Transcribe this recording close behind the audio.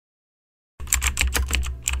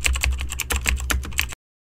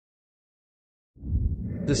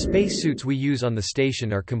The spacesuits we use on the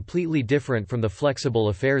station are completely different from the flexible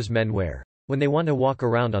affairs men wear when they want to walk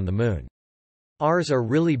around on the moon. Ours are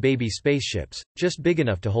really baby spaceships, just big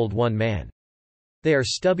enough to hold one man. They are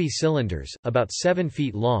stubby cylinders, about 7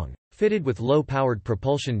 feet long, fitted with low-powered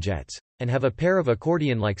propulsion jets, and have a pair of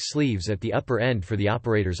accordion-like sleeves at the upper end for the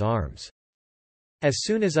operator's arms. As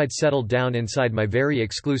soon as I'd settled down inside my very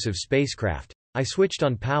exclusive spacecraft, I switched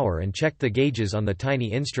on power and checked the gauges on the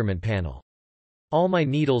tiny instrument panel. All my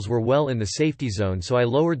needles were well in the safety zone, so I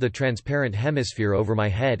lowered the transparent hemisphere over my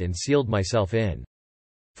head and sealed myself in.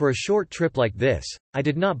 For a short trip like this, I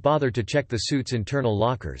did not bother to check the suit's internal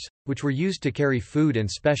lockers, which were used to carry food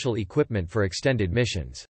and special equipment for extended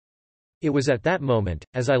missions. It was at that moment,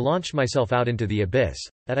 as I launched myself out into the abyss,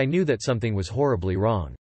 that I knew that something was horribly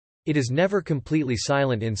wrong. It is never completely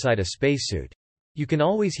silent inside a spacesuit. You can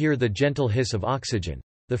always hear the gentle hiss of oxygen,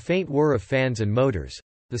 the faint whir of fans and motors,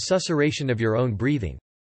 the susurration of your own breathing.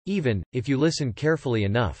 Even, if you listen carefully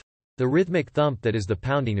enough, the rhythmic thump that is the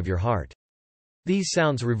pounding of your heart. These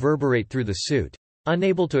sounds reverberate through the suit,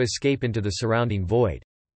 unable to escape into the surrounding void.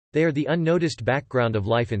 They are the unnoticed background of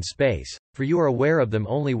life in space, for you are aware of them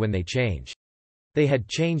only when they change. They had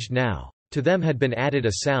changed now. To them had been added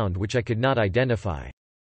a sound which I could not identify.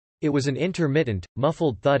 It was an intermittent,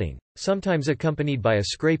 muffled thudding, sometimes accompanied by a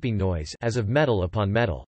scraping noise as of metal upon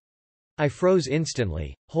metal. I froze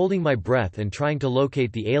instantly, holding my breath and trying to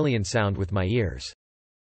locate the alien sound with my ears.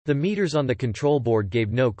 The meters on the control board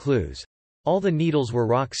gave no clues. All the needles were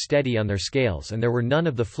rock steady on their scales, and there were none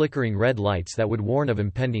of the flickering red lights that would warn of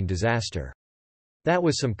impending disaster. That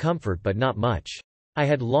was some comfort, but not much. I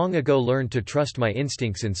had long ago learned to trust my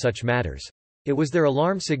instincts in such matters. It was their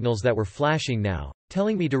alarm signals that were flashing now,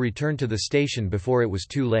 telling me to return to the station before it was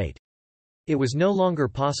too late. It was no longer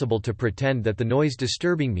possible to pretend that the noise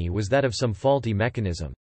disturbing me was that of some faulty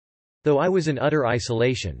mechanism. Though I was in utter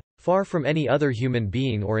isolation, far from any other human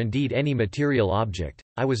being or indeed any material object,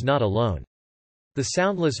 I was not alone. The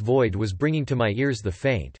soundless void was bringing to my ears the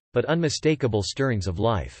faint, but unmistakable stirrings of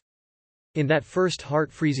life. In that first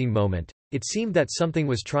heart-freezing moment, it seemed that something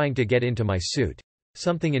was trying to get into my suit,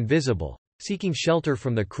 something invisible, seeking shelter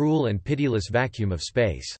from the cruel and pitiless vacuum of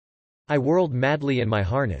space. I whirled madly in my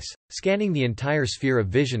harness, scanning the entire sphere of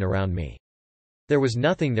vision around me. There was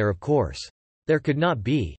nothing there, of course. There could not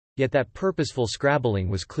be, yet that purposeful scrabbling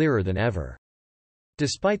was clearer than ever.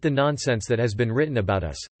 Despite the nonsense that has been written about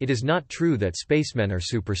us, it is not true that spacemen are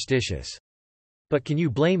superstitious. But can you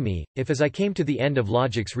blame me, if as I came to the end of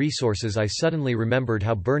logic's resources I suddenly remembered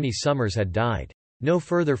how Bernie Summers had died, no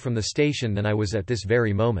further from the station than I was at this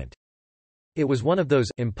very moment. It was one of those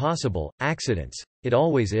impossible accidents. It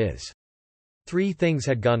always is. 3 things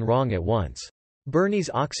had gone wrong at once.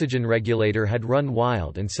 Bernie's oxygen regulator had run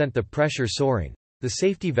wild and sent the pressure soaring, the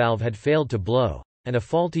safety valve had failed to blow, and a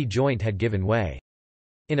faulty joint had given way.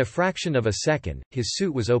 In a fraction of a second, his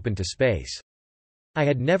suit was open to space. I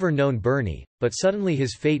had never known Bernie, but suddenly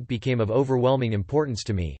his fate became of overwhelming importance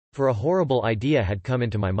to me, for a horrible idea had come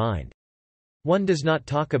into my mind. One does not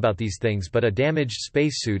talk about these things, but a damaged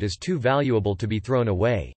spacesuit is too valuable to be thrown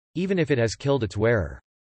away, even if it has killed its wearer.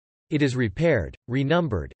 It is repaired,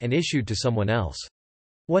 renumbered, and issued to someone else.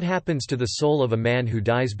 What happens to the soul of a man who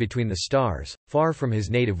dies between the stars, far from his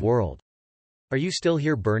native world? Are you still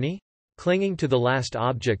here, Bernie? Clinging to the last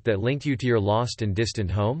object that linked you to your lost and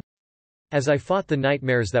distant home? As I fought the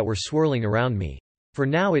nightmares that were swirling around me, for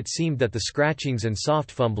now it seemed that the scratchings and soft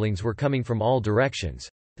fumblings were coming from all directions,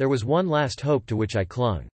 there was one last hope to which I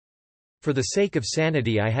clung. For the sake of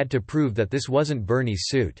sanity I had to prove that this wasn't Bernie's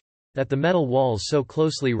suit, that the metal walls so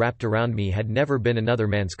closely wrapped around me had never been another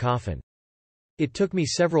man's coffin. It took me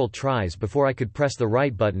several tries before I could press the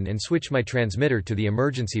right button and switch my transmitter to the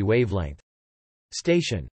emergency wavelength.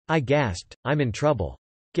 Station. I gasped, I'm in trouble.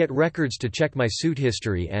 Get records to check my suit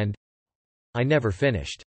history and... I never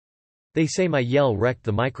finished. They say my yell wrecked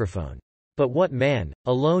the microphone. But what man,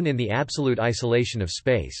 alone in the absolute isolation of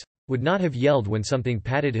space, would not have yelled when something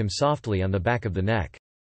patted him softly on the back of the neck?